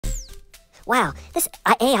Wow, this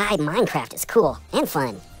AI Minecraft is cool and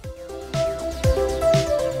fun.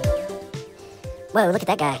 Whoa, look at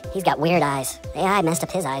that guy. He's got weird eyes. The AI messed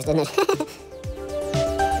up his eyes, didn't it?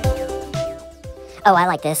 Oh, I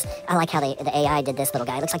like this. I like how the AI did this little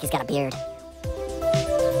guy. Looks like he's got a beard.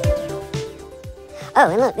 Oh,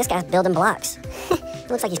 and look, this guy's building blocks. It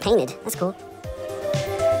looks like he's painted. That's cool.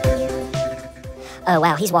 Oh,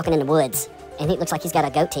 wow, he's walking in the woods. And he looks like he's got a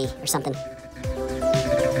goatee or something.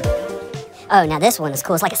 Oh, now this one is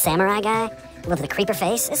cool. It's like a samurai guy with the creeper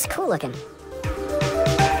face. It's cool looking.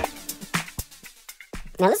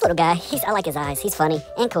 Now this little guy, I like his eyes. He's funny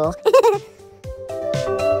and cool.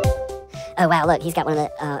 Oh, wow, look, he's got one of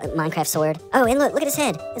the Minecraft sword. Oh, and look at his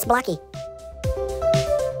head. It's blocky.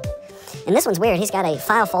 And this one's weird. He's got a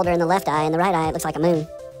file folder in the left eye, and the right eye, it looks like a moon.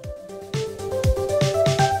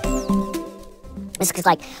 This is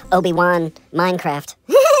like Obi-Wan Minecraft.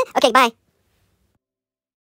 Okay, bye.